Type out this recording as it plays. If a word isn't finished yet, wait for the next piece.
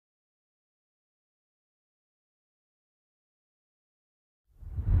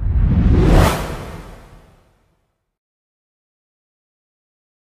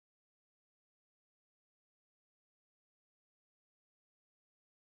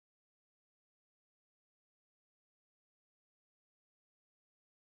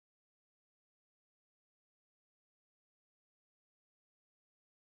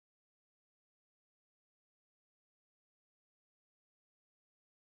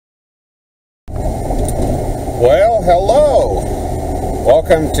Well, hello.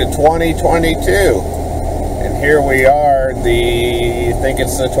 Welcome to 2022. And here we are, I think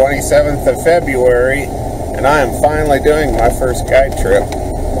it's the 27th of February, and I am finally doing my first guide trip.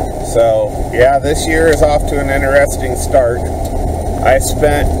 So, yeah, this year is off to an interesting start. I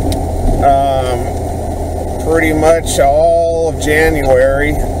spent pretty much all of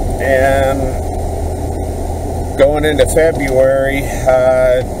January and going into February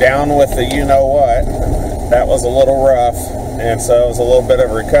down with the you-know-what. That was a little rough, and so it was a little bit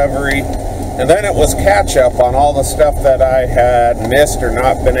of recovery. And then it was catch-up on all the stuff that I had missed or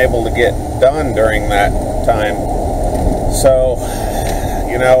not been able to get done during that time. So,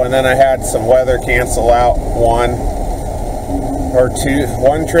 you know, and then I had some weather cancel out one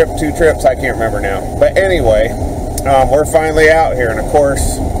trip, two trips, I can't remember now. But anyway, we're finally out here, and of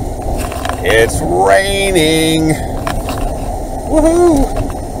course, it's raining.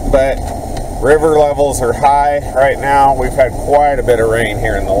 Woohoo! But river levels are high right now. We've had quite a bit of rain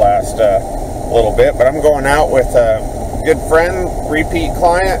here in the last little bit, but I'm going out with a good friend, repeat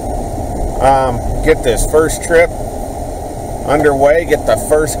client, get this first trip underway, get the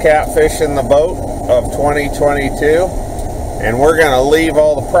first catfish in the boat of 2022, and we're going to leave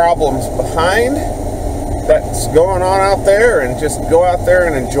all the problems behind that's going on out there and just go out there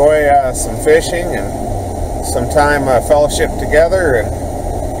and enjoy some fishing and some time fellowship together, and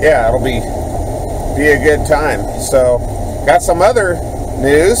yeah, it'll be a good time. So, got some other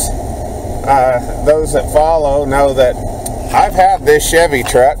news. Those that follow know that I've had this Chevy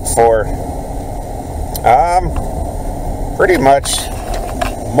truck for pretty much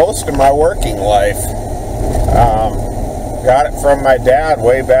most of my working life. Got it from my dad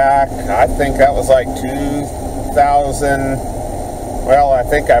way back. I think that was like 2000. Well, I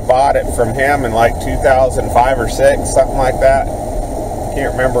think I bought it from him in like 2005 or 6, something like that.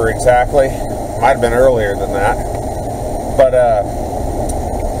 Can't remember exactly. Might have been earlier than that. But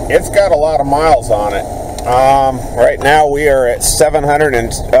it's got a lot of miles on it. Right now we are at just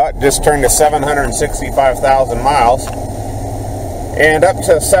turned to 765,000 miles. And up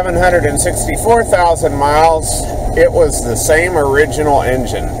to 764,000 miles, it was the same original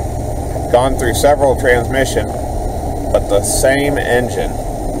engine. Gone through several transmissions, but the same engine.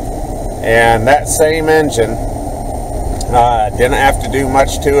 And that same engine didn't have to do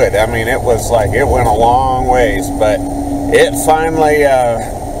much to it. I mean, it was like, it went a long ways, but it finally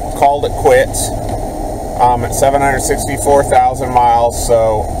called it quits at 764,000 miles.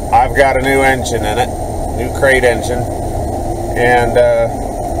 So I've got a new engine in it, new crate engine, and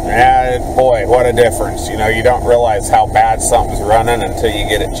boy, what a difference. You know, you don't realize how bad something's running until you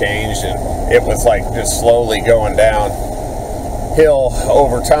get it changed, and it was like just slowly going downhill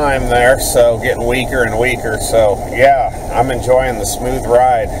over time there, so getting weaker and weaker. So yeah, I'm enjoying the smooth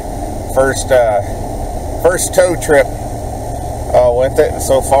ride. First tow trip with it, and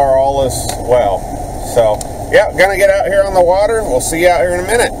so far all is well. So yeah, gonna get out here on the water. We'll see you out here in a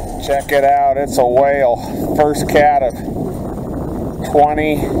minute. Check it out, it's a whale. First cat of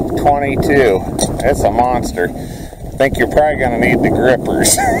 2022. It's a monster. I think you're probably gonna need the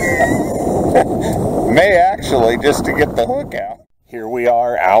grippers. May actually, just to get the hook out. Here we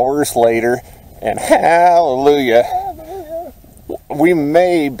are hours later, and hallelujah, we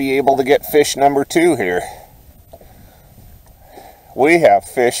may be able to get fish number 2 here. We have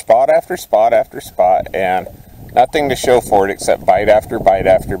fished spot after spot after spot, and nothing to show for it except bite after bite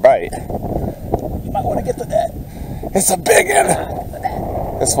after bite. You might want to get to that. It's a big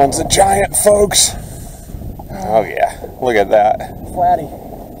one. This one's a giant, folks. Oh yeah, look at that. Flatty.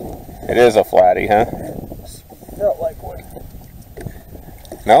 It is a flatty, huh? Felt like one.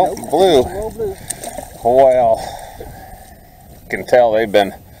 Nope, blue. Blue. Well, you can tell they've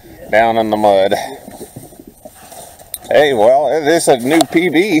been down in the mud. Hey, well, it is a new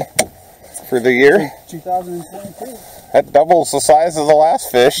PB for the year. 2022. That doubles the size of the last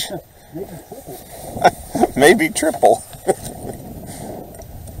fish. Maybe triple.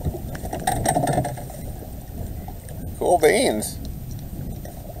 Cool beans.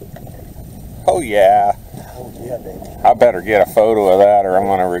 Oh yeah. Oh yeah, baby. I better get a photo of that or I'm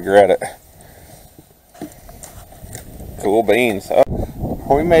going to regret it. Cool beans. Oh,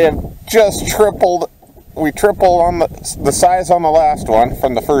 we may have just tripled. We tripled on the size on the last one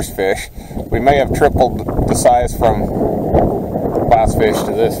from the first fish. We may have tripled the size from last fish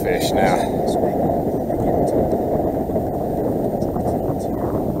to this fish now.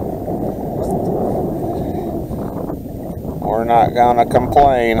 We're not gonna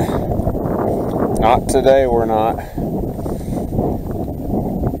complain. Not today, we're not.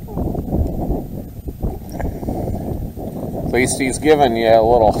 At least he's giving you a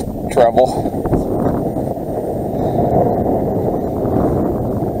little trouble.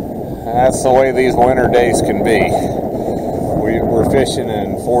 That's the way these winter days can be. We're fishing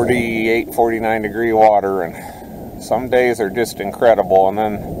in 48, 49 degree water, and some days are just incredible, and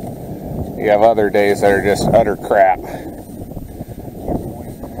then you have other days that are just utter crap. I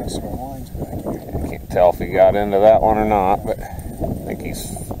can't tell if he got into that one or not, but I think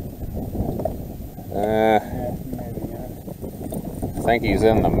he's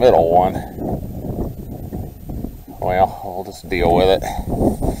in the middle one. Well, we'll just deal with it.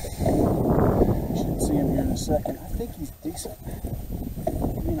 Should see him here in a second. I think he's decent. He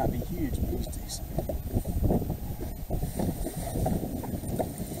may not be huge, but he's decent.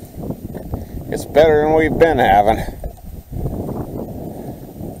 It's better than we've been having.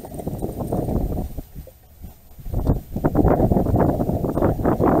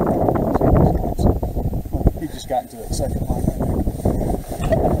 He just got into that second line.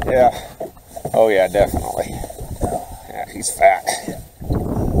 Yeah. Oh yeah, definitely. Yeah, he's fat.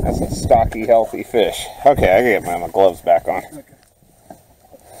 That's a stocky, healthy fish. Okay, I gotta get my gloves back on. Okay.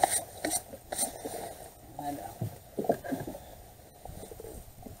 I know.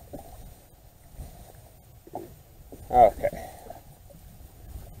 Okay.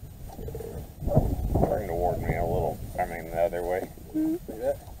 Bring toward me a little. I mean, the other way.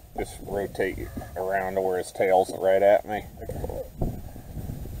 Just rotate around to where his tail's right at me.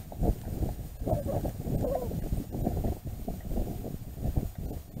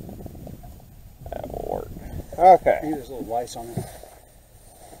 That will work. Okay. There's a little lice on it.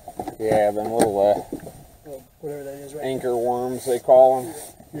 Yeah, them little Whatever that is, right? anchor worms, they call them.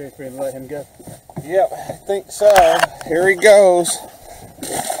 You ready for him to let him go? Yep, I think so. Here he goes.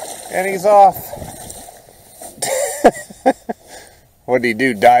 And he's off. What did he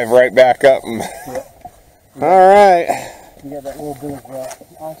do? Dive right back up? And... Yeah. Alright. You got that little bit of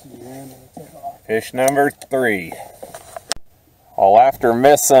oxygen in and it took off. Fish number 3. Well, after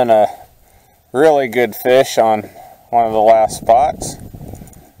missing a really good fish on one of the last spots,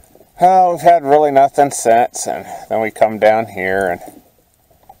 we've had really nothing since, and then we come down here and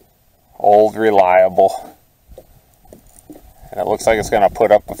old reliable, and it looks like it's going to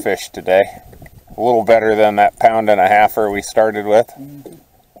put up a fish today. A little better than that 1.5-pounder we started with. Mm-hmm.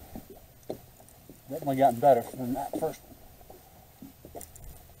 Definitely gotten better than that first one.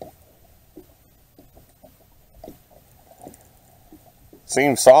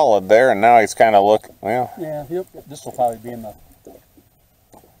 Seems solid there, and now he's kind of looking, well. Yeah, this will probably be in the...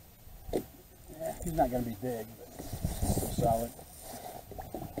 Yeah, he's not going to be big, but still solid.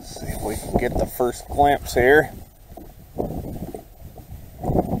 Let's see if we can get the first glimpse here.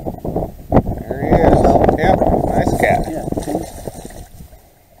 There he is. Yep, nice cat. Yeah,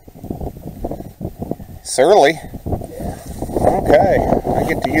 Surly. yeah. Okay, I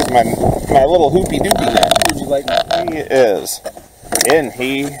get to use my little hoopy doopy now. Would you like me? He is. And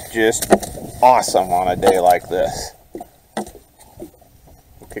he just awesome on a day like this.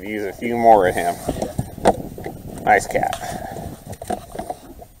 Could use a few more of him. Nice cat.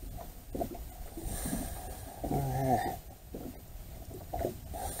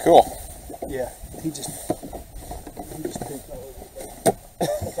 Cool. Yeah, he just picked over.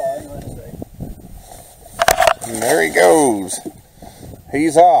 That's all I wanted to say. And there he goes.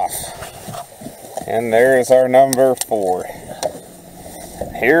 He's off. And there's our number 4.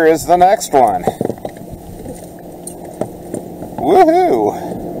 Here is the next one. Woohoo!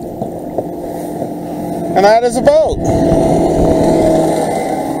 And that is a boat.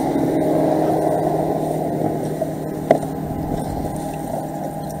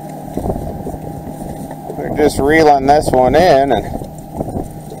 We're just reeling this one in, and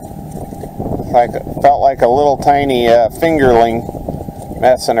felt like a little tiny fingerling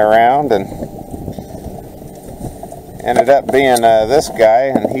messing around, and ended up being this guy,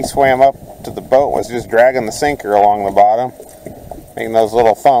 and he swam up to the boat, was just dragging the sinker along the bottom, making those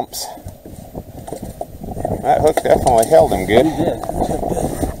little thumps. That hook definitely held him good. He did.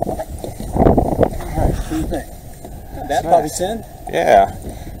 Alright, what do you think? That probably 10? Yeah.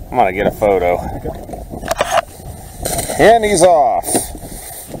 I'm gonna get a photo. Okay. And he's off.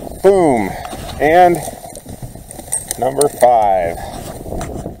 Boom. And number 5.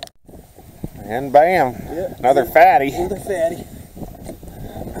 And bam. Yeah. Another fatty. Another fatty.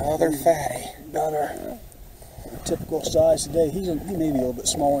 Another fatty. About our typical size today. He may be a little bit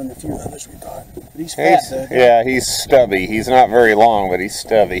smaller than a few others we caught. But he's fat though. Yeah, he's stubby. He's not very long, but he's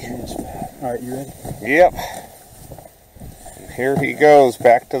stubby. He is fat. Alright, you ready? Yep. And here he goes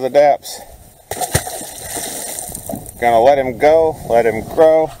back to the depths. Gonna let him go, let him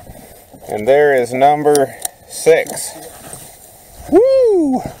grow. And there is number 6.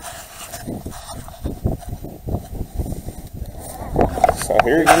 Woo! So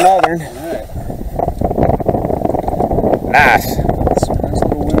here's another one. All right. Nice. That's a nice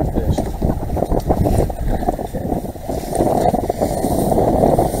little winter fish.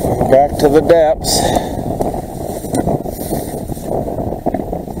 Back to the depths.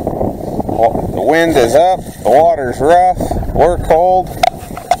 The wind is up, the water's rough, we're cold,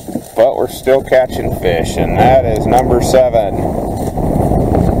 but we're still catching fish, and that is number 7.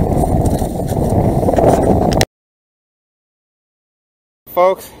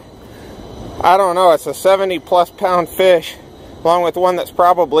 Folks, I don't know, it's a 70+ pound fish, along with one that's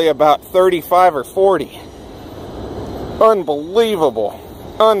probably about 35 or 40. Unbelievable.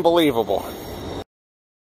 Unbelievable.